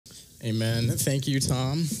Amen. Thank you,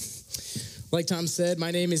 Tom. Like Tom said, my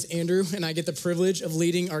name is Andrew, and I get the privilege of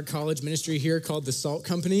leading our college ministry here called the Salt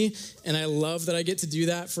Company, and I love that I get to do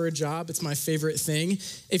that for a job. It's my favorite thing.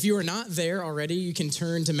 If you are not there already, you can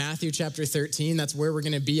turn to Matthew chapter 13. That's where we're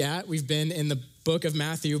going to be at. We've been in the book of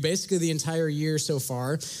Matthew basically the entire year so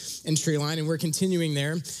far in Treeline, and we're continuing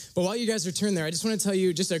there. But while you guys are turned there, I just want to tell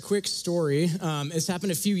you just a quick story. This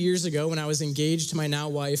happened a few years ago when I was engaged to my now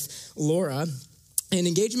wife, Laura. And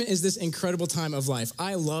engagement is this incredible time of life.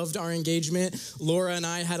 I loved our engagement. Laura and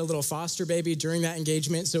I had a little foster baby during that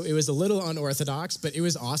engagement, so it was a little unorthodox, but it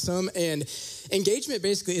was awesome. And engagement,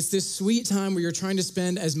 basically, it's this sweet time where you're trying to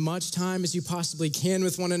spend as much time as you possibly can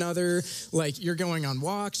with one another. Like, you're going on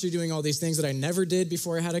walks, you're doing all these things that I never did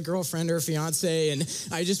before I had a girlfriend or a fiance, and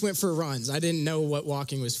I just went for runs. I didn't know what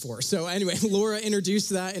walking was for. So anyway, Laura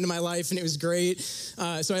introduced that into my life, and it was great.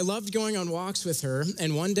 So I loved going on walks with her,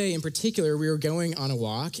 and one day in particular, we were going on a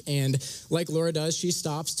walk, and like Laura does, she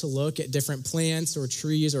stops to look at different plants or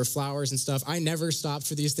trees or flowers and stuff. I never stopped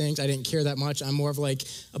for these things. I didn't care that much. I'm more of like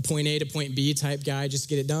a point A to point B type guy, just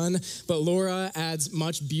get it done. But Laura adds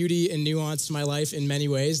much beauty and nuance to my life in many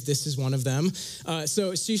ways. This is one of them.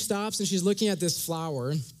 So she stops and she's looking at this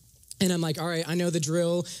flower. And I'm like, all right, I know the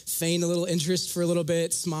drill, feign a little interest for a little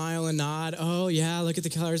bit, smile and nod. Oh yeah, look at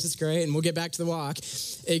the colors, it's great. And we'll get back to the walk.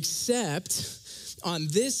 Except on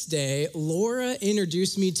this day, Laura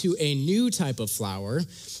introduced me to a new type of flower,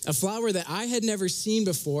 a flower that I had never seen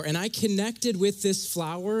before, and I connected with this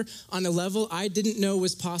flower on a level I didn't know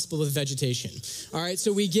was possible with vegetation. All right,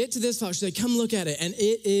 so we get to this flower. She's like, come look at it, and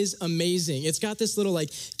it is amazing. It's got this little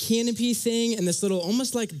like canopy thing and this little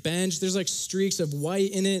almost like bench. There's like streaks of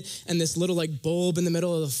white in it and this little like bulb in the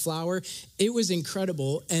middle of the flower. It was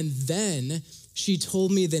incredible, and then she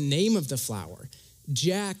told me the name of the flower.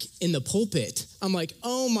 Jack in the pulpit. I'm like,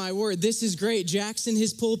 oh my word, this is great. Jack's in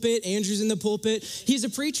his pulpit, Andrew's in the pulpit. He's a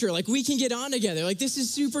preacher. Like, we can get on together. Like, this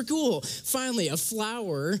is super cool. Finally, a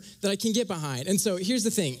flower that I can get behind. And so here's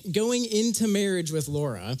the thing. Going into marriage with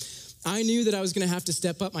Laura, I knew that I was going to have to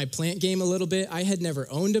step up my plant game a little bit. I had never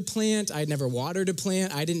owned a plant. I had never watered a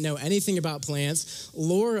plant. I didn't know anything about plants.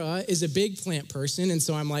 Laura is a big plant person, and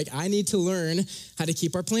so I'm like, I need to learn how to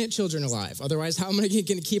keep our plant children alive. Otherwise, how am I going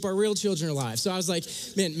to keep our real children alive? So I was like,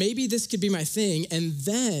 man, maybe this could be my thing. And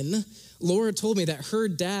then Laura told me that her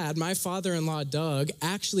dad, my father-in-law, Doug,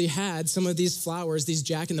 actually had some of these flowers, these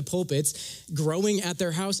Jack in the pulpits, growing at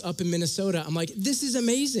their house up in Minnesota. I'm like, this is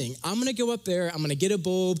amazing. I'm going to go up there. I'm going to get a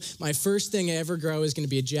bulb. My first thing I ever grow is going to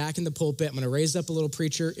be a Jack in the pulpit. I'm going to raise up a little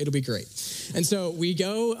preacher. It'll be great. And so we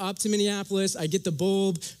go up to Minneapolis. I get the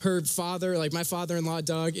bulb. Her father, like my father-in-law,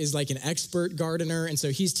 Doug, is like an expert gardener. And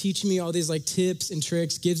so he's teaching me all these like tips and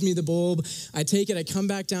tricks, gives me the bulb. I take it. I come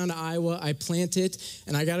back down to Iowa. I plant it.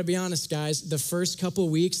 And I got to be honest, guys, the first couple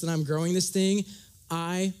weeks that I'm growing this thing,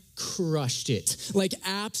 I crushed it. Like,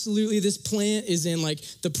 absolutely, this plant is in like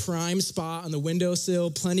the prime spot on the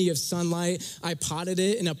windowsill, plenty of sunlight. I potted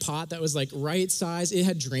it in a pot that was like right size. It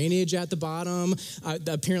had drainage at the bottom.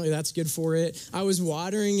 Apparently that's good for it. I was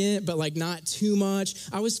watering it, but like not too much.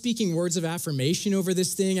 I was speaking words of affirmation over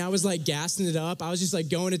this thing. I was like gassing it up. I was just like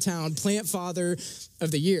going to town, plant father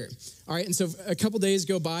of the year. All right, and so a couple days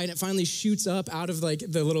go by, and it finally shoots up out of like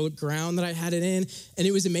the little ground that I had it in, and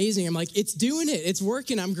it was amazing. I'm like, it's doing it. It's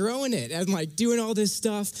working. I'm growing it. I'm like doing all this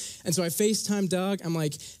stuff. And so I FaceTime Doug. I'm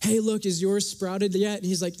like, hey, look, is yours sprouted yet? And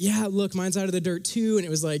he's like, yeah, look, mine's out of the dirt too. And it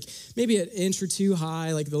was like maybe an inch or two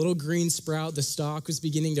high, like the little green sprout, the stalk was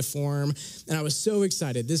beginning to form. And I was so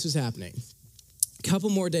excited. This was happening. A couple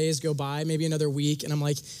more days go by, maybe another week, and I'm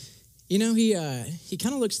like, you know, he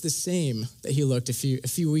kind of looks the same that he looked a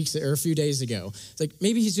few weeks or a few days ago. It's like,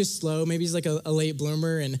 maybe he's just slow. Maybe he's like a late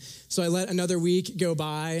bloomer. And so I let another week go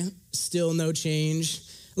by, still no change.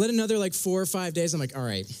 Let another like 4 or 5 days. I'm like, all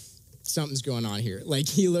right, something's going on here. Like,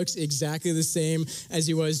 he looks exactly the same as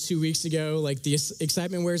he was 2 weeks ago. Like, the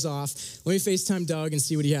excitement wears off. Let me FaceTime Doug and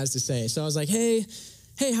see what he has to say. So I was like, hey,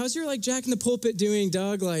 how's your like Jack in the pulpit doing,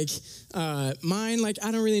 Doug? Like, mine, like,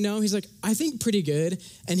 I don't really know. He's like, I think pretty good.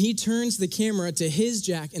 And he turns the camera to his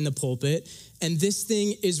Jack in the pulpit, and this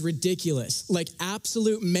thing is ridiculous. Like,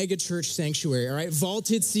 absolute mega church sanctuary, all right?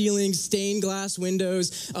 Vaulted ceilings, stained glass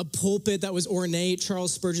windows, a pulpit that was ornate.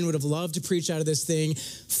 Charles Spurgeon would have loved to preach out of this thing.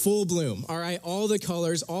 Full bloom, all right? All the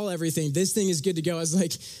colors, all everything. This thing is good to go. I was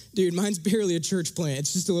like, dude, mine's barely a church plant.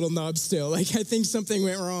 It's just a little nub still. Like, I think something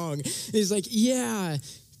went wrong. And he's like, yeah,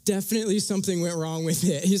 definitely something went wrong with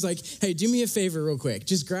it. He's like, hey, do me a favor real quick.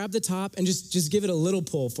 Just grab the top and just give it a little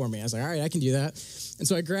pull for me. I was like, all right, I can do that. And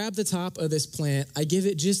so I grab the top of this plant. I give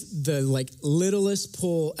it just the like littlest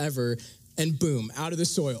pull ever. and boom, out of the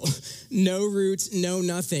soil. No roots, no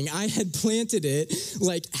nothing. I had planted it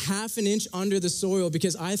like half an inch under the soil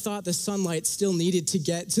because I thought the sunlight still needed to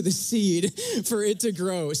get to the seed for it to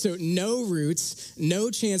grow. So no roots, no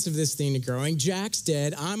chance of this thing to growing. Jack's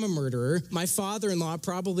dead. I'm a murderer. My father-in-law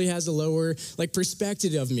probably has a lower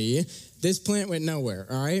perspective of me. This plant went nowhere,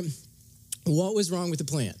 all right? What was wrong with the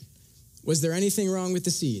plant? Was there anything wrong with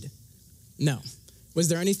the seed? No. Was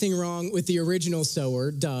there anything wrong with the original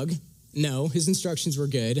sower, Doug? No, his instructions were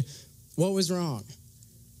good. What was wrong?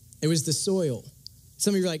 It was the soil.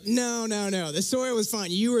 Some of you are like, no, the soil was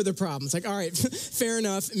fine. You were the problem. It's like, all right, fair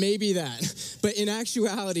enough, maybe that. But in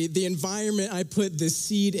actuality, the environment I put this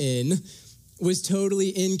seed in was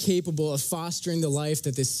totally incapable of fostering the life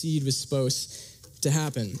that this seed was supposed to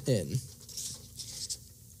happen in.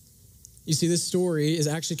 You see, this story is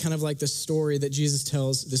actually kind of like the story that Jesus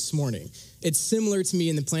tells this morning. It's similar to me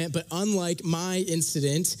in the plant, but unlike my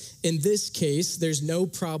incident, in this case, there's no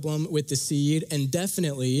problem with the seed and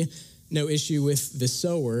definitely no issue with the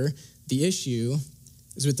sower. The issue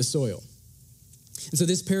is with the soil. And so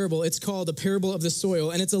this parable, it's called the parable of the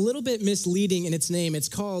soil, and it's a little bit misleading in its name. It's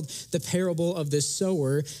called the parable of the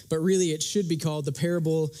sower, but really it should be called the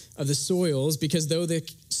parable of the soils, because though the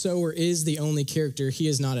sower is the only character, he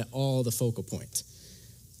is not at all the focal point.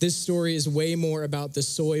 This story is way more about the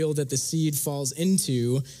soil that the seed falls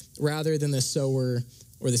into rather than the sower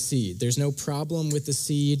or the seed. There's no problem with the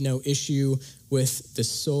seed, no issue with the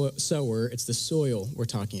sower. It's the soil we're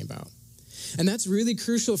talking about. And that's really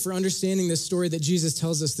crucial for understanding this story that Jesus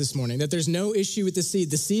tells us this morning, that there's no issue with the seed.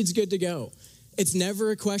 The seed's good to go. It's never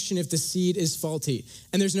a question if the seed is faulty.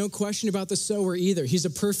 And there's no question about the sower either. He's a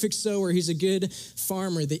perfect sower. He's a good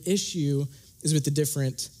farmer. The issue is with the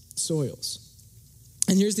different soils.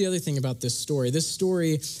 And here's the other thing about this story. This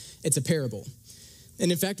story, it's a parable.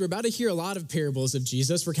 And in fact, we're about to hear a lot of parables of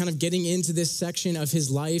Jesus. We're kind of getting into this section of his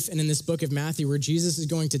life and in this book of Matthew where Jesus is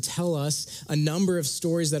going to tell us a number of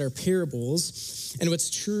stories that are parables. And what's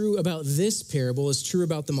true about this parable is true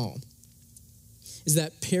about them all, is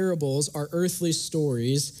that parables are earthly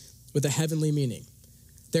stories with a heavenly meaning.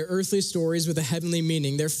 They're earthly stories with a heavenly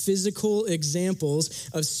meaning. They're physical examples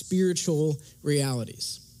of spiritual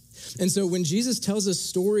realities. And so when Jesus tells us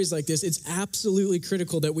stories like this, it's absolutely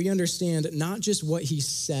critical that we understand not just what he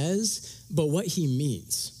says, but what he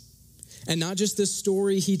means. And not just the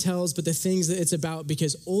story he tells, but the things that it's about,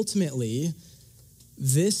 because ultimately,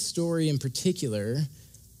 this story in particular,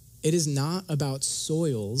 it is not about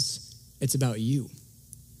soils, it's about you.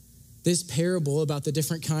 This parable about the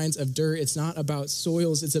different kinds of dirt, it's not about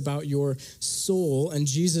soils, it's about your soul. And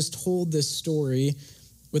Jesus told this story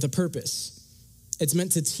with a purpose. It's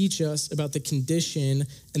meant to teach us about the condition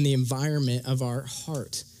and the environment of our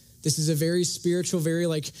heart. This is a very spiritual, very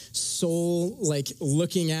soul,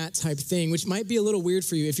 looking at type thing, which might be a little weird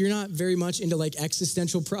for you. If you're not very much into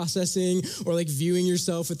existential processing or viewing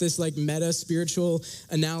yourself with this meta spiritual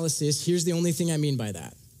analysis, here's the only thing I mean by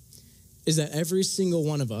that, is that every single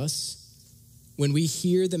one of us, when we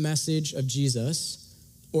hear the message of Jesus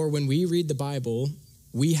or when we read the Bible,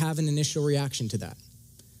 we have an initial reaction to that.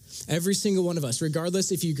 Every single one of us,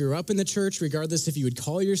 regardless if you grew up in the church, regardless if you would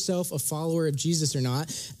call yourself a follower of Jesus or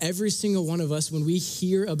not, every single one of us, when we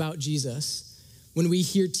hear about Jesus, when we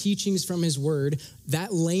hear teachings from his word,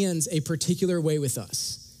 that lands a particular way with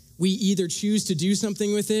us. We either choose to do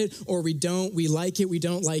something with it or we don't. We like it, we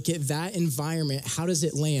don't like it. That environment, how does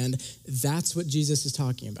it land? That's what Jesus is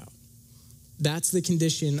talking about. That's the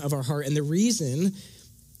condition of our heart. And the reason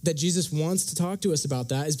that Jesus wants to talk to us about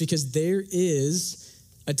that is because there is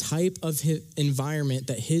a type of environment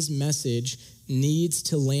that his message needs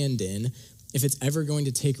to land in if it's ever going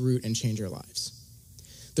to take root and change our lives.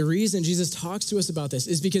 The reason Jesus talks to us about this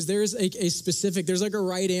is because there's there's a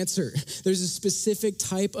right answer. There's a specific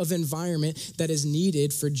type of environment that is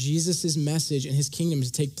needed for Jesus's message and his kingdom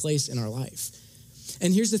to take place in our life.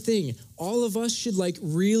 And here's the thing, all of us should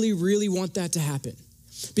really, really want that to happen.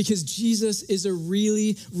 Because Jesus is a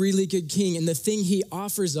really, really good king. And the thing he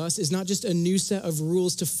offers us is not just a new set of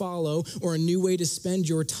rules to follow or a new way to spend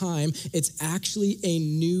your time. It's actually a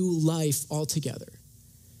new life altogether.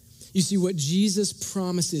 You see, what Jesus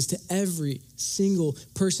promises to every single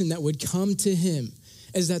person that would come to him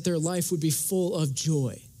is that their life would be full of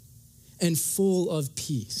joy and full of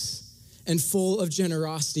peace and full of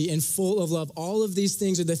generosity and full of love. All of these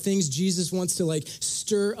things are the things Jesus wants to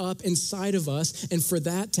stir up inside of us. And for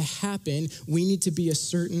that to happen, we need to be a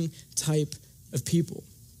certain type of people.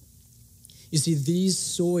 You see, these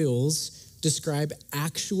soils describe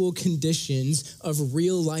actual conditions of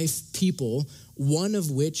real life people, one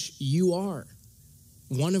of which you are,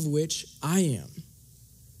 one of which I am.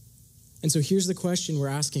 And so here's the question we're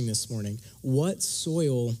asking this morning. What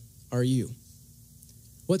soil are you?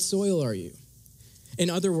 What soil are you? In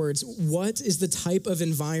other words, what is the type of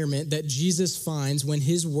environment that Jesus finds when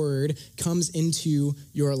his word comes into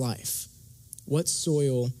your life? What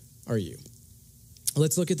soil are you?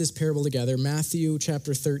 Let's look at this parable together. Matthew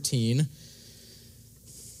chapter 13,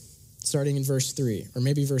 starting in verse 3, or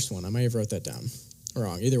maybe verse 1. I might have wrote that down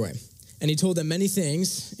wrong. Either way. And he told them many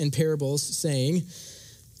things in parables, saying,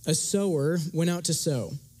 a sower went out to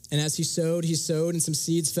sow. And as he sowed, and some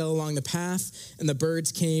seeds fell along the path, and the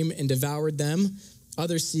birds came and devoured them.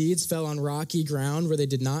 Other seeds fell on rocky ground where they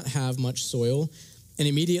did not have much soil, and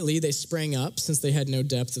immediately they sprang up, since they had no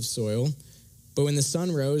depth of soil. But when the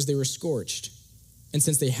sun rose, they were scorched, and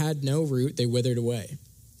since they had no root, they withered away.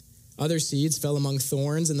 Other seeds fell among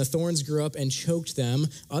thorns, and the thorns grew up and choked them.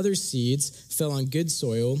 Other seeds fell on good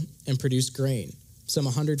soil and produced grain, some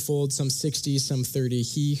 100-fold, some 60, some 30.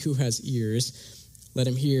 He who has ears, let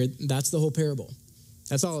him hear. That's the whole parable.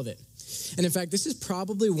 That's all of it. And in fact, this is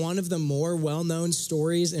probably one of the more well-known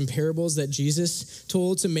stories and parables that Jesus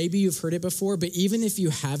told. So maybe you've heard it before, but even if you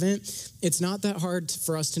haven't, it's not that hard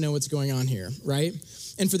for us to know what's going on here, right?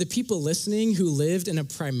 And for the people listening who lived in a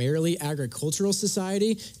primarily agricultural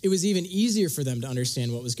society, it was even easier for them to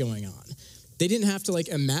understand what was going on. They didn't have to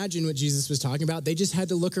imagine what Jesus was talking about. They just had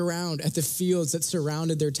to look around at the fields that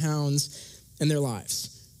surrounded their towns and their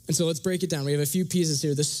lives. And so let's break it down. We have a few pieces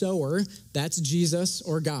here. The sower, that's Jesus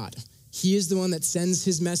or God. He is the one that sends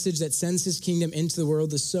his message, that sends his kingdom into the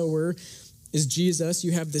world. The sower is Jesus.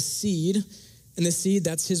 You have the seed, and the seed,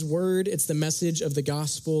 that's his word. It's the message of the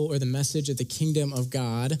gospel or the message of the kingdom of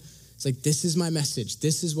God. It's this is my message.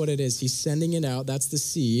 This is what it is. He's sending it out. That's the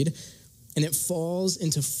seed. And it falls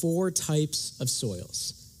into 4 types of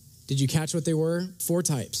soils. Did you catch what they were? 4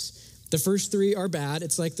 types. The first 3 are bad.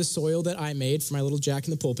 It's like the soil that I made for my little Jack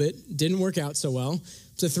in the Pulpit. Didn't work out so well.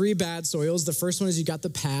 So 3 bad soils. The first one is you got the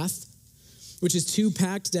path, which is too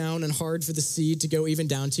packed down and hard for the seed to go even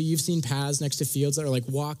down to. You've seen paths next to fields that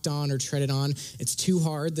are walked on or treaded on. It's too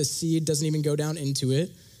hard. The seed doesn't even go down into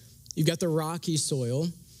it. You've got the rocky soil,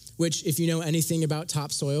 which if you know anything about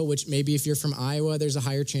topsoil, which maybe if you're from Iowa, there's a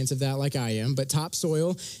higher chance of that like I am. But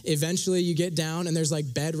topsoil, eventually you get down and there's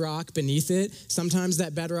bedrock beneath it. Sometimes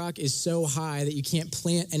that bedrock is so high that you can't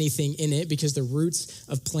plant anything in it because the roots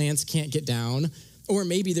of plants can't get down. Or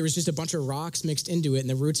maybe there was just a bunch of rocks mixed into it and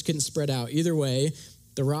the roots couldn't spread out. Either way,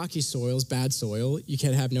 the rocky soil is bad soil. You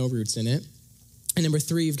can have no roots in it. And number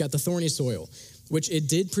 3, you've got the thorny soil, which it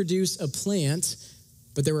did produce a plant,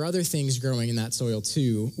 but there were other things growing in that soil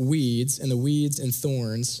too, weeds, and the weeds and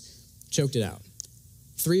thorns choked it out.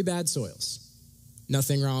 3 bad soils.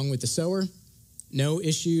 Nothing wrong with the sower, no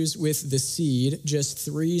issues with the seed, just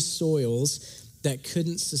 3 soils that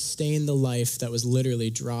couldn't sustain the life that was literally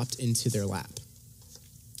dropped into their lap.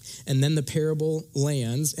 And then the parable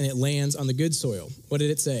lands, and it lands on the good soil. What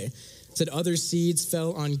did it say? It said, other seeds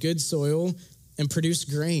fell on good soil and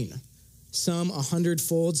produced grain, some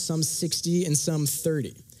 100-fold, some 60, and some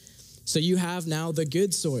 30. So you have now the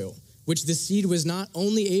good soil, which the seed was not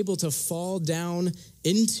only able to fall down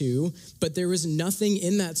into, but there was nothing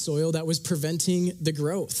in that soil that was preventing the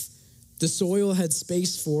growth. The soil had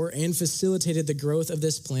space for and facilitated the growth of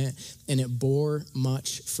this plant, and it bore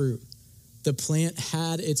much fruit. The plant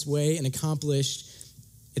had its way and accomplished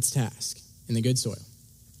its task in the good soil.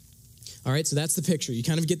 All right, so that's the picture. You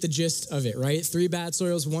kind of get the gist of it, right? 3 bad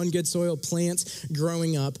soils, 1 good soil, plants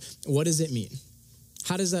growing up. What does it mean?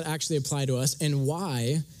 How does that actually apply to us? And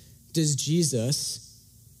why does Jesus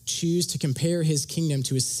choose to compare his kingdom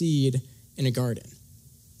to a seed in a garden?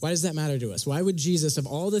 Why does that matter to us? Why would Jesus, of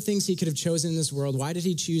all the things he could have chosen in this world, why did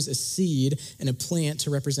he choose a seed and a plant to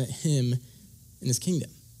represent him in his kingdom?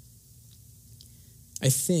 I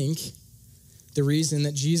think the reason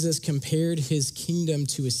that Jesus compared his kingdom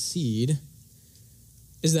to a seed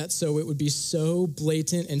is that so it would be so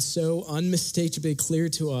blatant and so unmistakably clear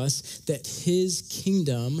to us that his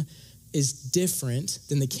kingdom is different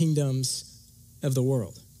than the kingdoms of the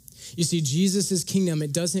world. You see, Jesus' kingdom,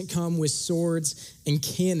 it doesn't come with swords and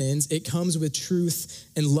cannons. It comes with truth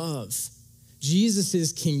and love.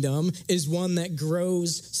 Jesus' kingdom is one that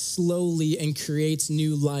grows slowly and creates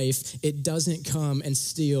new life. It doesn't come and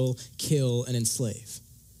steal, kill, and enslave.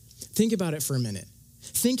 Think about it for a minute.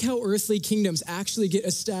 Think how earthly kingdoms actually get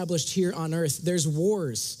established here on earth. There's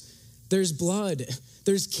wars, there's blood,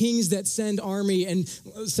 there's kings that send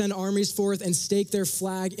armies forth and stake their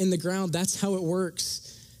flag in the ground. That's how it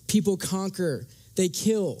works. People conquer, they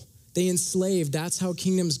kill, they enslave. That's how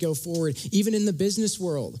kingdoms go forward. Even in the business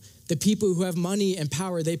world, the people who have money and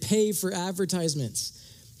power, they pay for advertisements.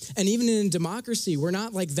 And even in democracy, we're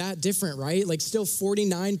not like that different, right? Like still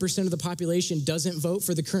 49% of the population doesn't vote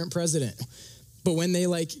for the current president. But when they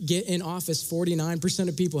like get in office, 49%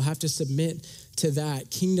 of people have to submit to that.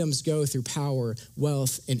 Kingdoms go through power,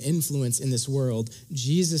 wealth, and influence in this world.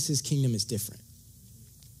 Jesus' kingdom is different.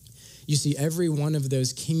 You see, every one of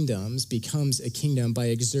those kingdoms becomes a kingdom by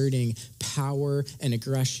exerting power and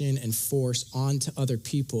aggression and force onto other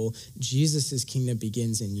people. Jesus' kingdom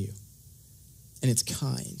begins in you. And it's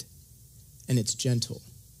kind, and it's gentle,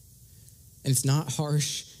 and it's not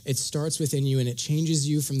harsh. It starts within you, and it changes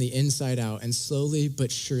you from the inside out, and slowly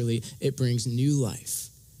but surely, it brings new life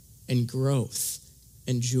and growth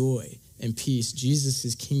and joy and peace.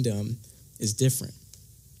 Jesus' kingdom is different.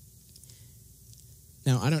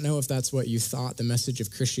 Now, I don't know if that's what you thought the message of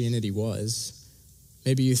Christianity was.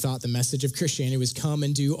 Maybe you thought the message of Christianity was come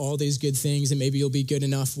and do all these good things, and maybe you'll be good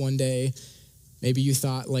enough one day. Maybe you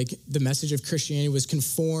thought like the message of Christianity was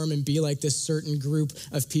conform and be like this certain group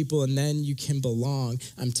of people and then you can belong.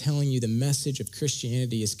 I'm telling you, the message of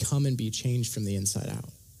Christianity is come and be changed from the inside out.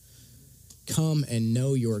 Come and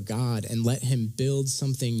know your God and let him build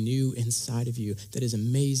something new inside of you that is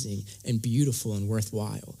amazing and beautiful and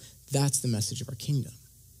worthwhile. That's the message of our kingdom.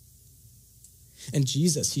 And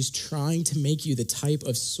Jesus, he's trying to make you the type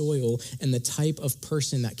of soil and the type of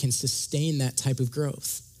person that can sustain that type of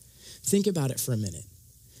growth. Think about it for a minute.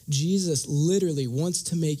 Jesus literally wants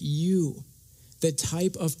to make you the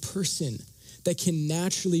type of person that can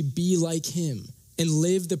naturally be like him and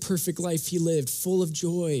live the perfect life he lived, full of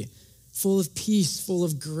joy, full of peace, full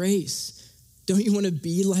of grace. Don't you want to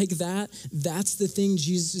be like that? That's the thing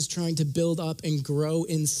Jesus is trying to build up and grow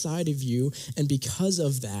inside of you. And because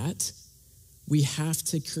of that, we have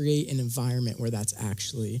to create an environment where that's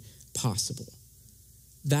actually possible.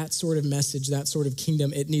 That sort of message, that sort of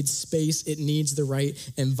kingdom, it needs space, it needs the right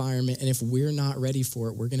environment. And if we're not ready for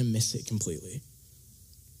it, we're going to miss it completely.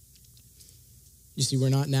 You see, we're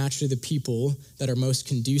not naturally the people that are most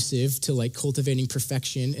conducive to like cultivating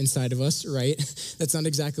perfection inside of us, right? That's not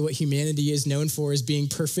exactly what humanity is known for, is being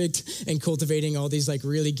perfect and cultivating all these like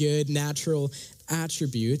really good natural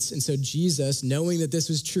attributes. And so Jesus, knowing that this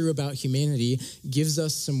was true about humanity, gives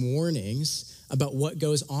us some warnings about what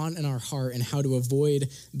goes on in our heart and how to avoid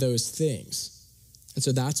those things. And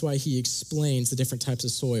so that's why he explains the different types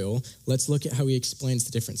of soil. Let's look at how he explains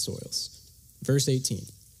the different soils. Verse 18,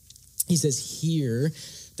 he says, hear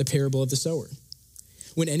the parable of the sower.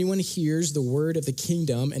 When anyone hears the word of the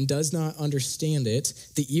kingdom and does not understand it,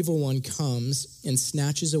 the evil one comes and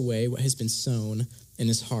snatches away what has been sown in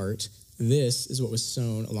his heart. This is what was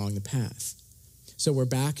sown along the path. So we're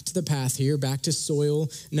back to the path here, back to soil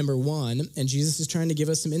number 1, and Jesus is trying to give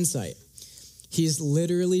us some insight. He's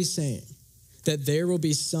literally saying that there will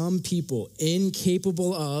be some people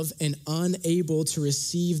incapable of and unable to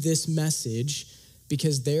receive this message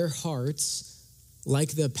because their hearts,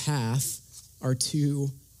 like the path, are too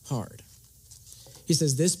hard. He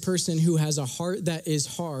says this person who has a heart that is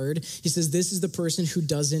hard, he says this is the person who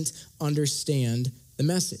doesn't understand the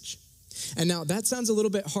message. And now that sounds a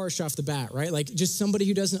little bit harsh off the bat, right? Like just somebody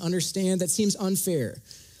who doesn't understand, that seems unfair.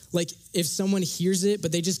 Like if someone hears it,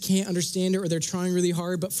 but they just can't understand it, or they're trying really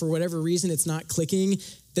hard, but for whatever reason, it's not clicking,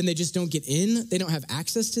 then they just don't get in. They don't have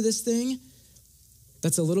access to this thing.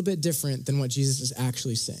 That's a little bit different than what Jesus is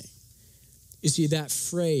actually saying. You see, that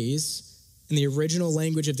phrase in the original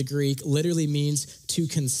language of the Greek literally means to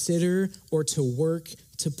consider or to work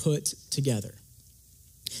to put together.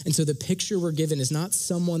 And so the picture we're given is not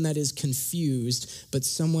someone that is confused, but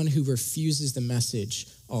someone who refuses the message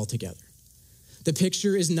altogether. The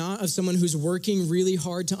picture is not of someone who's working really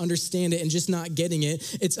hard to understand it and just not getting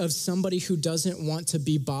it. It's of somebody who doesn't want to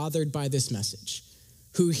be bothered by this message,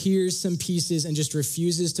 who hears some pieces and just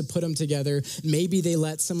refuses to put them together. Maybe they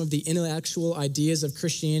let some of the intellectual ideas of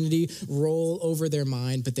Christianity roll over their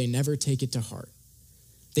mind, but they never take it to heart.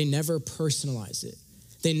 They never personalize it.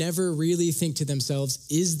 They never really think to themselves,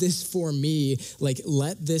 is this for me? Like,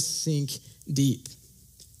 let this sink deep.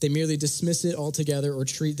 They merely dismiss it altogether or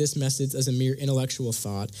treat this message as a mere intellectual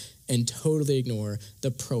thought and totally ignore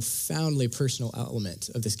the profoundly personal element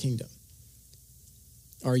of this kingdom.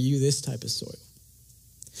 Are you this type of soil?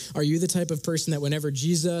 Are you the type of person that whenever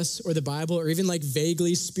Jesus or the Bible or even like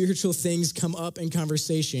vaguely spiritual things come up in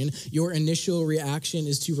conversation, your initial reaction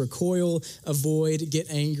is to recoil, avoid,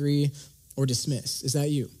 get angry, or dismiss? Is that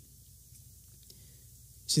you?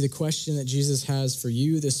 See, the question that Jesus has for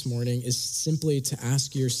you this morning is simply to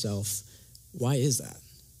ask yourself, why is that?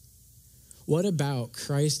 What about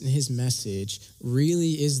Christ and his message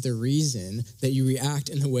really is the reason that you react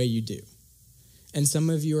in the way you do? And some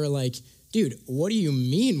of you are like, dude, what do you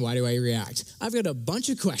mean, why do I react? I've got a bunch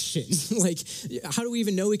of questions. Like, how do we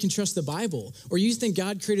even know we can trust the Bible? Or you think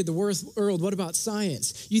God created the world, what about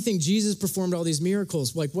science? You think Jesus performed all these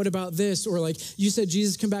miracles, like, what about this? Or like, you said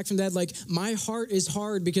Jesus come back from the dead, like, my heart is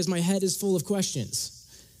hard because my head is full of questions.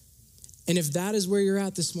 And if that is where you're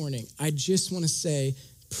at this morning, I just want to say,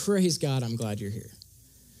 praise God, I'm glad you're here.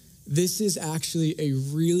 This is actually a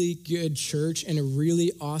really good church and a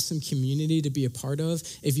really awesome community to be a part of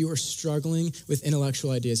if you are struggling with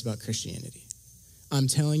intellectual ideas about Christianity. I'm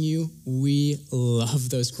telling you, we love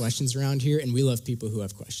those questions around here, and we love people who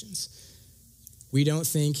have questions. We don't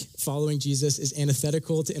think following Jesus is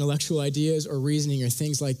antithetical to intellectual ideas or reasoning or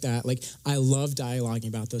things like that. Like, I love dialoguing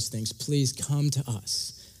about those things. Please come to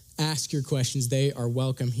us. Ask your questions. They are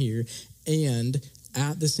welcome here. And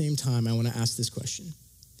at the same time, I want to ask this question.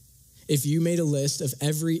 If you made a list of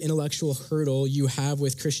every intellectual hurdle you have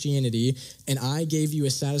with Christianity, and I gave you a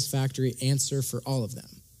satisfactory answer for all of them,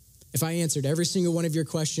 if I answered every single one of your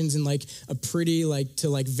questions in like a pretty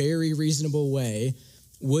very reasonable way,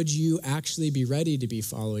 would you actually be ready to be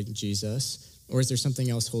following Jesus, or is there something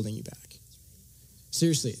else holding you back?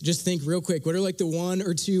 Seriously, just think real quick. What are like the 1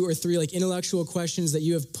 or 2 or 3 like intellectual questions that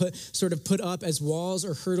you have put up as walls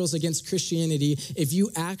or hurdles against Christianity? If you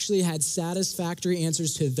actually had satisfactory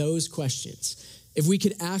answers to those questions, if we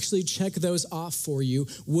could actually check those off for you,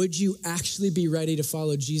 would you actually be ready to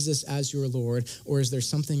follow Jesus as your Lord, or is there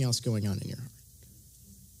something else going on in your heart?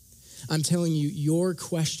 I'm telling you, your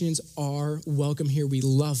questions are welcome here. We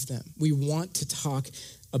love them. We want to talk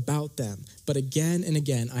about them. But again and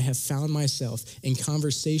again, I have found myself in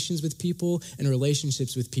conversations with people and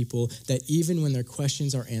relationships with people that even when their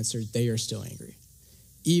questions are answered, they are still angry.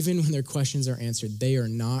 Even when their questions are answered, they are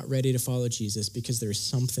not ready to follow Jesus because there's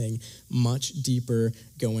something much deeper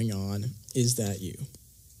going on. Is that you?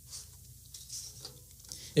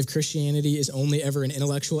 If Christianity is only ever an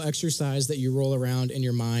intellectual exercise that you roll around in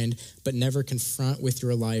your mind but never confront with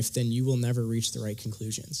your life, then you will never reach the right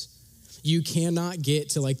conclusions. You cannot get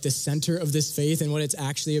to like the center of this faith and what it's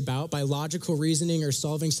actually about by logical reasoning or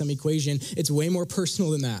solving some equation. It's way more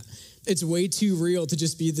personal than that. It's way too real to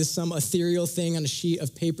just be some ethereal thing on a sheet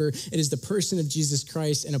of paper. It is the person of Jesus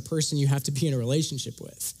Christ and a person you have to be in a relationship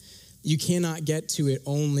with. You cannot get to it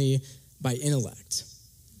only by intellect.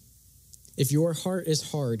 If your heart is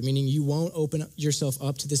hard, meaning you won't open yourself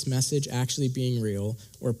up to this message actually being real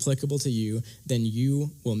or applicable to you, then you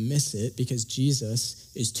will miss it because Jesus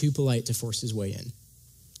is too polite to force his way in.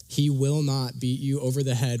 He will not beat you over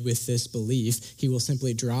the head with this belief. He will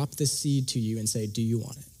simply drop the seed to you and say, do you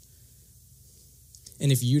want it?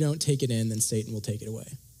 And if you don't take it in, then Satan will take it away.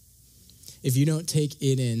 If you don't take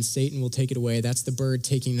it in, Satan will take it away. That's the bird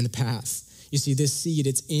taking in the path. You see, this seed,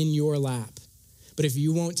 it's in your lap. But if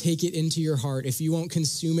you won't take it into your heart, if you won't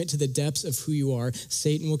consume it to the depths of who you are,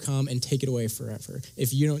 Satan will come and take it away forever.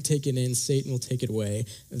 If you don't take it in, Satan will take it away.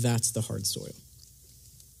 That's the hard soil.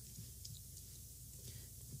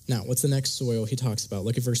 Now, what's the next soil he talks about?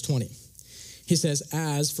 Look at verse 20. He says,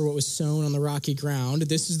 as for what was sown on the rocky ground,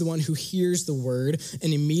 this is the one who hears the word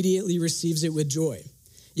and immediately receives it with joy.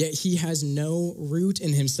 Yet he has no root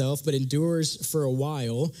in himself, but endures for a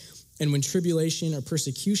while. And when tribulation or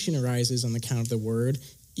persecution arises on the account of the word,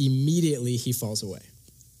 immediately he falls away.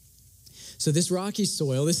 So this rocky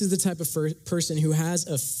soil, this is the type of person who has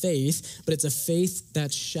a faith, but it's a faith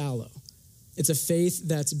that's shallow. It's a faith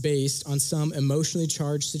that's based on some emotionally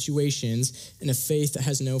charged situations and a faith that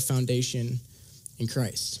has no foundation in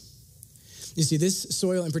Christ. You see, this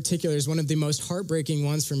soil in particular is one of the most heartbreaking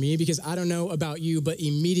ones for me because I don't know about you, but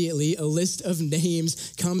immediately a list of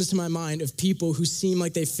names comes to my mind of people who seem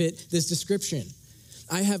like they fit this description.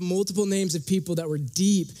 I have multiple names of people that were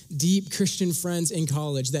deep, deep Christian friends in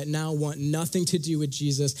college that now want nothing to do with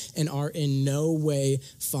Jesus and are in no way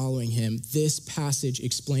following him. This passage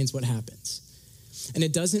explains what happens. And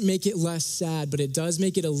it doesn't make it less sad, but it does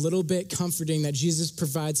make it a little bit comforting that Jesus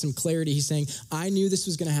provides some clarity. He's saying, I knew this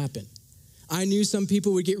was going to happen. I knew some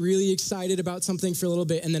people would get really excited about something for a little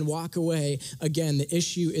bit and then walk away. Again, the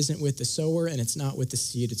issue isn't with the sower and it's not with the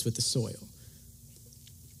seed, it's with the soil.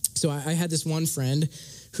 So I had this one friend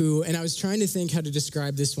who, and I was trying to think how to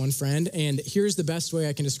describe this one friend, and here's the best way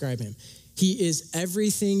I can describe him. He is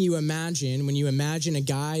everything you imagine when you imagine a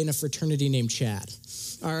guy in a fraternity named Chad.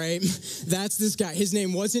 All right, that's this guy. His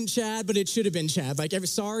name wasn't Chad, but it should have been Chad. Like,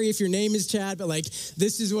 sorry if your name is Chad, but like,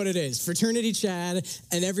 this is what it is. Fraternity Chad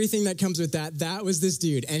and everything that comes with that. That was this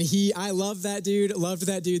dude. And I loved that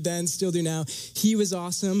dude then, still do now. He was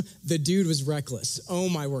awesome. The dude was reckless. Oh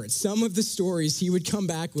my word. Some of the stories he would come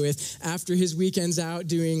back with after his weekends out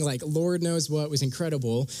doing like Lord knows what was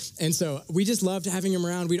incredible. And so we just loved having him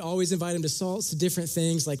around. We'd always invite him to Salts, to different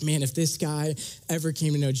things. Like, man, if this guy ever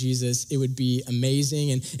came to know Jesus, it would be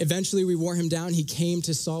amazing. And eventually we wore him down. He came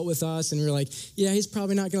to Salt with us and we were like, yeah, he's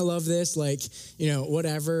probably not going to love this, like,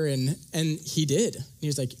 whatever. And he did. He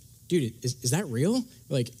was like, dude, is that real?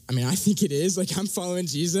 We're like, I mean, I think it is. Like, I'm following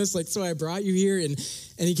Jesus. Like, so I brought you here. And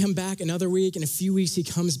he come back another week. In a few weeks, he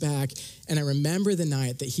comes back. And I remember the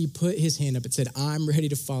night that he put his hand up and said, I'm ready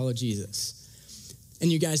to follow Jesus.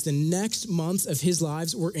 And you guys, the next months of his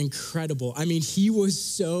lives were incredible. I mean, he was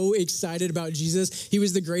so excited about Jesus. He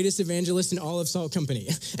was the greatest evangelist in all of Salt Company.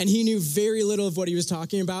 And he knew very little of what he was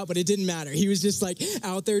talking about, but it didn't matter. He was just like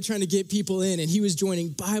out there trying to get people in, and he was joining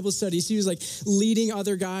Bible studies. He was like leading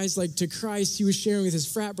other guys like to Christ. He was sharing with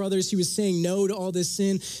his frat brothers. He was saying no to all this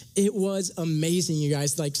sin. It was amazing, you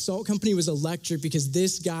guys. Like, Salt Company was electric because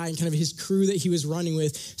this guy and kind of his crew that he was running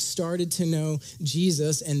with started to know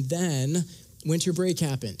Jesus. And then winter break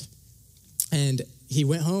happened, and he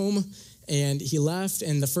went home and he left,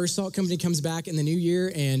 and the first Salt Company comes back in the new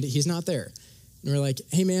year and he's not there. And we're like,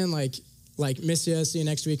 hey man, like miss you, see you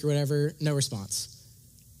next week or whatever. No response.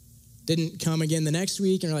 Didn't come again the next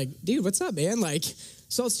week, and we're like, dude, what's up, man? Like,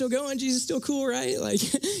 Salt's still going, Jesus still cool, right? Like,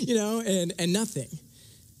 and nothing.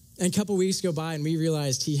 And a couple weeks go by and we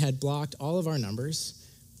realized he had blocked all of our numbers.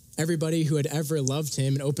 Everybody who had ever loved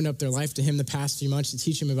him and opened up their life to him the past few months to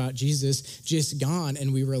teach him about Jesus, just gone.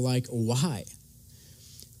 And we were like, why?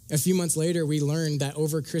 A few months later, we learned that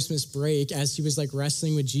over Christmas break, as he was like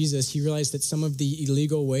wrestling with Jesus, he realized that some of the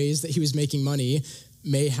illegal ways that he was making money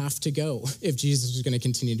may have to go if Jesus was going to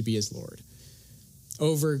continue to be his Lord.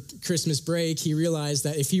 Over Christmas break, he realized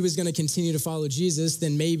that if he was going to continue to follow Jesus,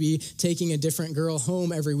 then maybe taking a different girl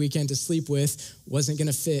home every weekend to sleep with wasn't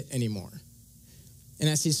going to fit anymore. And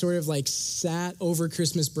as he sort of like sat over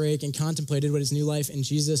Christmas break and contemplated what his new life in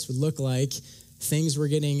Jesus would look like, things were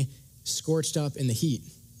getting scorched up in the heat.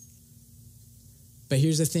 But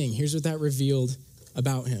here's the thing. Here's what that revealed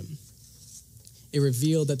about him. It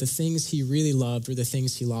revealed that the things he really loved were the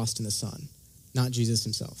things he lost in the sun, not Jesus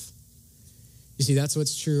himself. You see, that's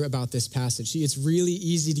what's true about this passage. See, it's really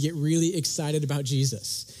easy to get really excited about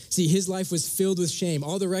Jesus. See, his life was filled with shame.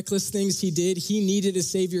 All the reckless things he did, he needed a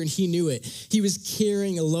savior and he knew it. He was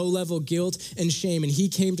carrying a low-level guilt and shame, and he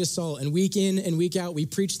came to Salt. And week in and week out, we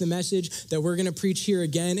preach the message that we're going to preach here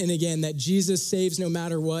again and again, that Jesus saves no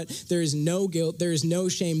matter what. There is no guilt. There is no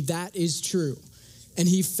shame. That is true. And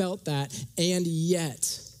he felt that. And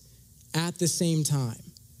yet, at the same time,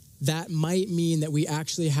 that might mean that we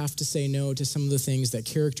actually have to say no to some of the things that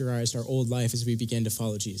characterized our old life as we begin to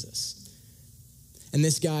follow Jesus. And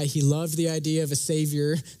this guy, he loved the idea of a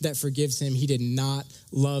savior that forgives him. He did not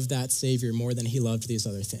love that savior more than he loved these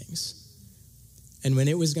other things. And when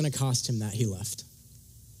it was going to cost him that, he left.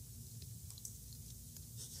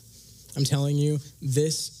 I'm telling you,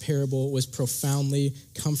 this parable was profoundly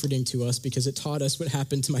comforting to us because it taught us what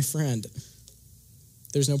happened to my friend.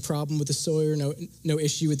 There's no problem with the soil, no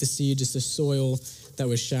issue with the seed, just a soil that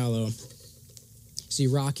was shallow. See,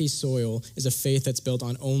 rocky soil is a faith that's built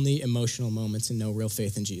on only emotional moments and no real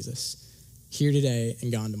faith in Jesus. Here today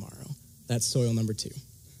and gone tomorrow. That's soil number 2.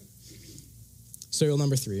 Soil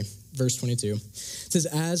number 3, verse 22. It says,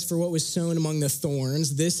 as for what was sown among the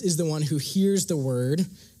thorns, this is the one who hears the word,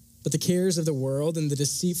 but the cares of the world and the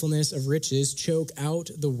deceitfulness of riches choke out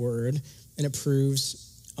the word, and it proves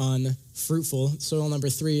unfruitful. Soil number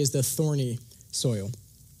 3 is the thorny soil.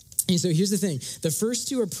 And so here's the thing. The first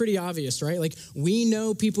two are pretty obvious, right? Like, we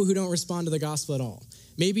know people who don't respond to the gospel at all.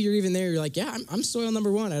 Maybe you're even there. You're like, yeah, I'm soil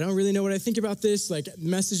number 1. I don't really know what I think about this. Like,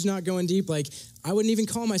 message not going deep. Like, I wouldn't even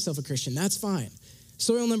call myself a Christian. That's fine.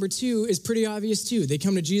 Soil number 2 is pretty obvious too. They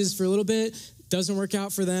come to Jesus for a little bit. Doesn't work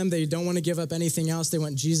out for them. They don't want to give up anything else. They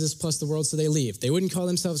want Jesus plus the world, so they leave. They wouldn't call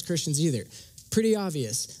themselves Christians either. Pretty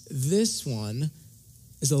obvious. This one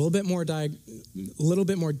is a little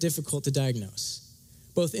bit more difficult to diagnose,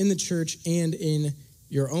 both in the church and in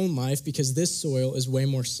your own life, because this soil is way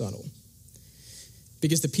more subtle.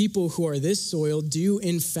 Because the people who are this soil do,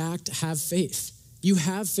 in fact, have faith. You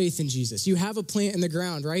have faith in Jesus. You have a plant in the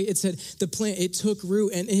ground, right? It said the plant, it took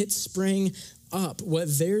root and it sprang up. What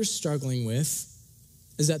they're struggling with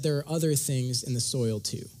is that there are other things in the soil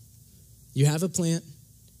too. You have a plant,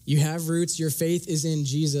 You have roots. Your faith is in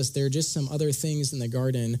Jesus. There are just some other things in the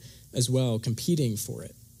garden as well competing for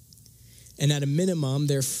it. And at a minimum,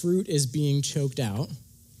 their fruit is being choked out.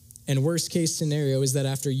 And worst case scenario is that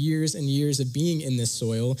after years and years of being in this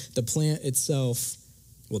soil, the plant itself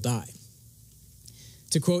will die.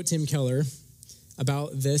 To quote Tim Keller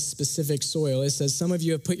about this specific soil, it says, some of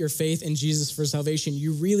you have put your faith in Jesus for salvation.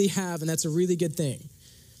 You really have, and that's a really good thing.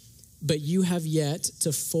 But you have yet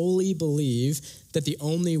to fully believe that the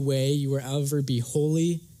only way you will ever be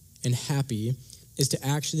holy and happy is to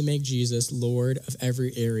actually make Jesus Lord of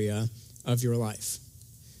every area of your life.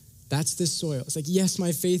 That's this soil. It's like, yes,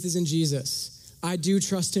 my faith is in Jesus. I do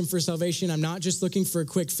trust him for salvation. I'm not just looking for a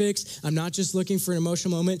quick fix. I'm not just looking for an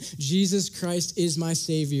emotional moment. Jesus Christ is my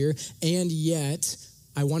Savior, and yet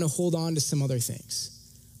I want to hold on to some other things.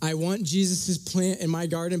 I want Jesus' plant in my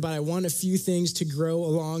garden, but I want a few things to grow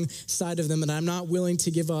alongside of them that I'm not willing to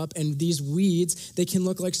give up. And these weeds, they can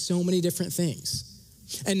look like so many different things.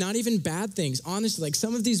 And not even bad things. Honestly, like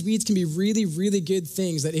some of these weeds can be really, really good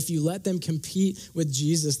things that if you let them compete with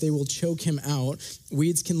Jesus, they will choke him out.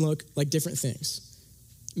 Weeds can look like different things.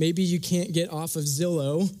 Maybe you can't get off of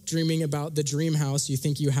Zillow dreaming about the dream house you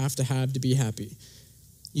think you have to be happy.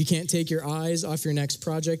 You can't take your eyes off your next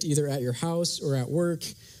project, either at your house or at work.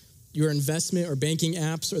 Your investment or banking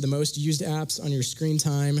apps are the most used apps on your screen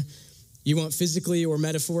time. You won't physically or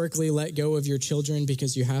metaphorically let go of your children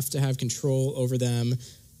because you have to have control over them.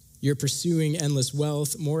 You're pursuing endless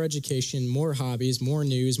wealth, more education, more hobbies, more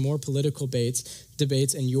news, more political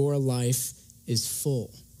debates, and your life is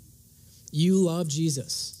full. You love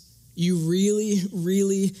Jesus. You really,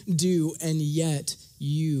 really do, and yet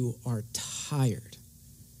you are tired.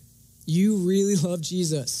 You really love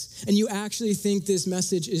Jesus, and you actually think this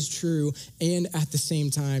message is true, and at the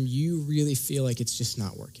same time, you really feel like it's just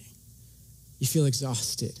not working. You feel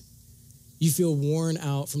exhausted. You feel worn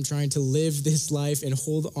out from trying to live this life and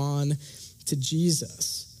hold on to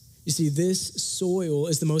Jesus. You see, this soil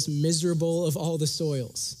is the most miserable of all the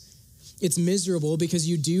soils. It's miserable because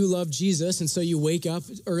you do love Jesus, and so you wake up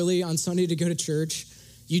early on Sunday to go to church.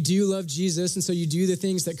 You do love Jesus, and so you do the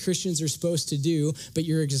things that Christians are supposed to do, but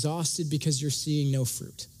you're exhausted because you're seeing no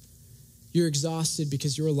fruit. You're exhausted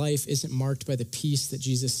because your life isn't marked by the peace that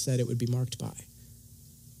Jesus said it would be marked by.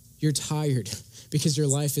 You're tired because your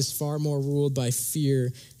life is far more ruled by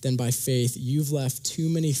fear than by faith. You've left too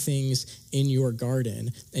many things in your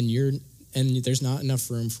garden, and there's not enough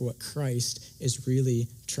room for what Christ is really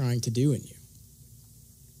trying to do in you.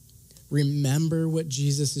 Remember what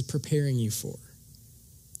Jesus is preparing you for.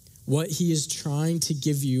 What he is trying to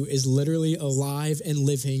give you is literally alive and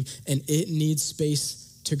living, and it needs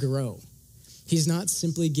space to grow. He's not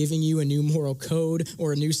simply giving you a new moral code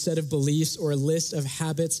or a new set of beliefs or a list of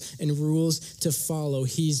habits and rules to follow.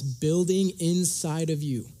 He's building inside of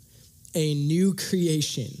you a new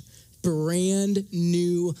creation, brand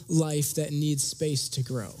new life that needs space to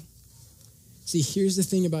grow. See, here's the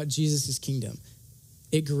thing about Jesus' kingdom.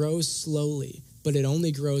 It grows slowly, but it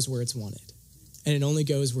only grows where it's wanted. And it only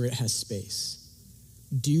goes where it has space.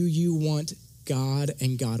 Do you want God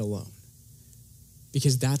and God alone?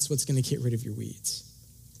 Because that's what's going to get rid of your weeds.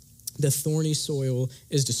 The thorny soil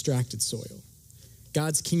is distracted soil.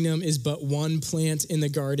 God's kingdom is but one plant in the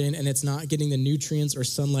garden, and it's not getting the nutrients or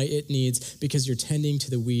sunlight it needs because you're tending to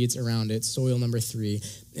the weeds around it. Soil number 3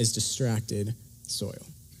 is distracted soil.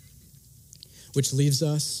 Which leaves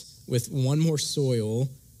us with one more soil,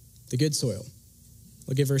 the good soil.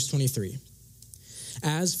 Look at verse 23.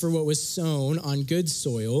 As for what was sown on good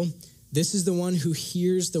soil, this is the one who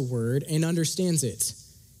hears the word and understands it.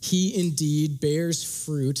 He indeed bears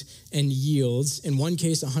fruit and yields, in one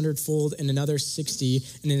case 100-fold, in another 60,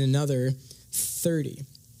 and in another 30.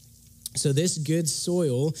 So this good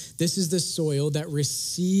soil, this is the soil that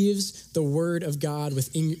receives the word of God with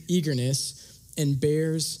eagerness and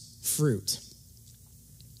bears fruit.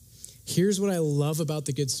 Here's what I love about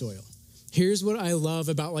the good soil. Here's what I love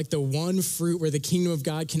about like the one fruit where the kingdom of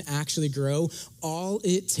God can actually grow. All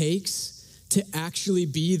it takes to actually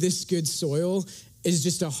be this good soil is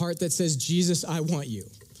just a heart that says, Jesus, I want you,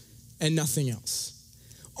 and nothing else.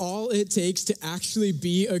 All it takes to actually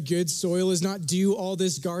be a good soil is not do all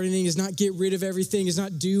this gardening, is not get rid of everything, is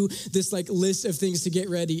not do this like list of things to get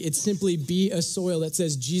ready. It's simply be a soil that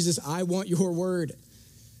says, Jesus, I want your word.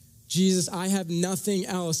 Jesus, I have nothing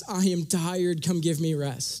else. I am tired. Come give me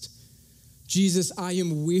rest. Jesus, I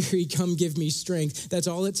am weary. Come give me strength. That's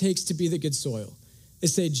all it takes to be the good soil.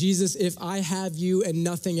 Is say, Jesus, if I have you and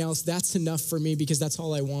nothing else, that's enough for me because that's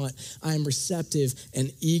all I want. I am receptive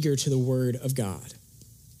and eager to the word of God.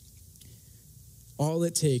 All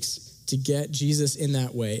it takes to get Jesus in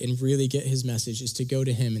that way and really get his message is to go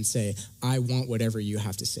to him and say, I want whatever you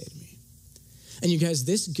have to say to me. And you guys,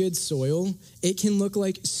 this good soil, it can look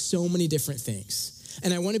like so many different things.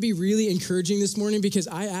 And I want to be really encouraging this morning because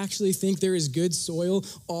I actually think there is good soil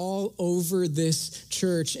all over this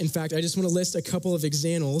church. In fact, I just want to list a couple of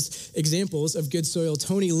examples of good soil.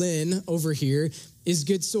 Tony Lynn over here is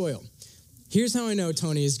good soil. Here's how I know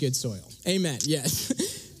Tony is good soil. Amen.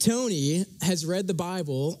 Yes. Tony has read the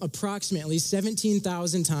Bible approximately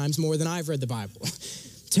 17,000 times more than I've read the Bible.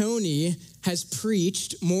 Tony has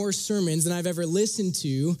preached more sermons than I've ever listened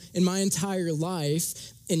to in my entire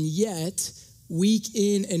life, and yet, week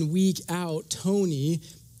in and week out, Tony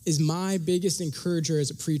is my biggest encourager as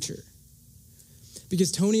a preacher.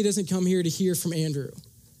 Because Tony doesn't come here to hear from Andrew.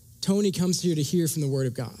 Tony comes here to hear from the Word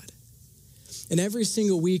of God. And every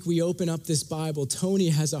single week we open up this Bible, Tony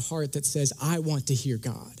has a heart that says, I want to hear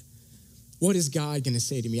God. What is God going to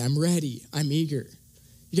say to me? I'm ready. I'm eager.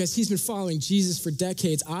 You guys, he's been following Jesus for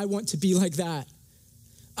decades. I want to be like that.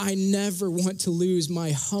 I never want to lose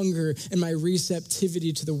my hunger and my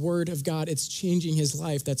receptivity to the Word of God. It's changing his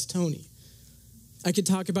life. That's Tony. I could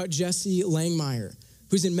talk about Jessie Langmeyer,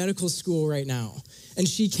 who's in medical school right now. And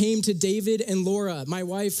she came to David and Laura, my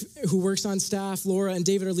wife who works on staff, Laura and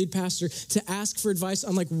David, our lead pastor, to ask for advice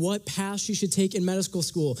on what path she should take in medical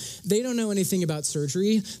school. They don't know anything about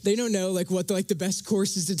surgery. They don't know what the best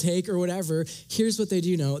courses to take or whatever. Here's what they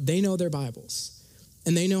do know. They know their Bibles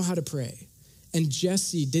and they know how to pray. And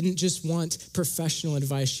Jessie didn't just want professional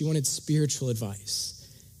advice. She wanted spiritual advice.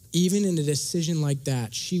 Even in a decision like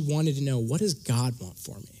that, she wanted to know, what does God want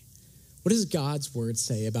for me? What does God's word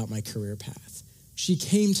say about my career path? She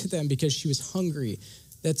came to them because she was hungry.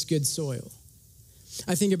 That's good soil.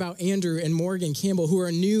 I think about Andrew and Morgan Campbell, who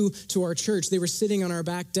are new to our church. They were sitting on our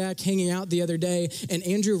back deck hanging out the other day, and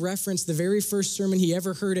Andrew referenced the very first sermon he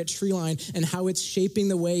ever heard at Treeline and how it's shaping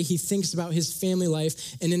the way he thinks about his family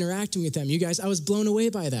life and interacting with them. You guys, I was blown away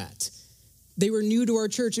by that. They were new to our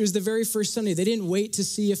church. It was the very first Sunday. They didn't wait to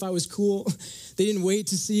see if I was cool. They didn't wait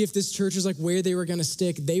to see if this church was where they were going to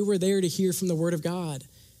stick. They were there to hear from the Word of God.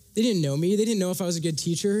 They didn't know me. They didn't know if I was a good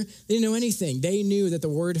teacher. They didn't know anything. They knew that the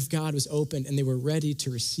Word of God was open and they were ready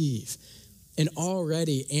to receive. And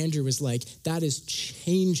already Andrew was like, that is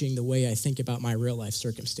changing the way I think about my real life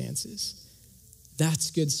circumstances.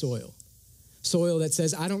 That's good soil. Soil that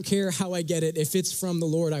says, I don't care how I get it. If it's from the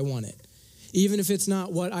Lord, I want it. Even if it's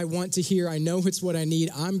not what I want to hear, I know it's what I need.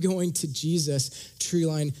 I'm going to Jesus.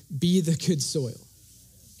 Treeline, be the good soil.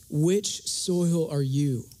 Which soil are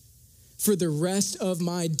you? For the rest of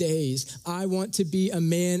my days, I want to be a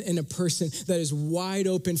man and a person that is wide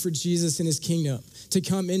open for Jesus and his kingdom to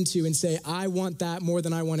come into and say, I want that more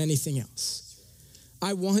than I want anything else.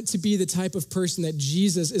 I want to be the type of person that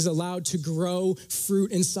Jesus is allowed to grow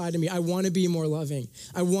fruit inside of me. I want to be more loving.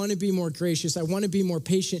 I want to be more gracious. I want to be more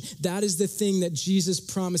patient. That is the thing that Jesus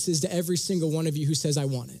promises to every single one of you who says, I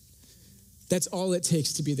want it. That's all it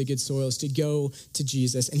takes to be the good soil, is to go to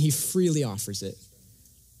Jesus, and he freely offers it.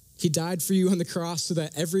 He died for you on the cross so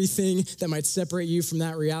that everything that might separate you from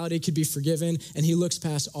that reality could be forgiven. And he looks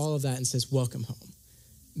past all of that and says, welcome home.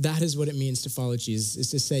 That is what it means to follow Jesus,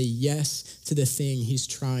 is to say yes to the thing he's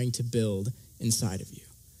trying to build inside of you.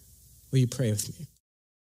 Will you pray with me?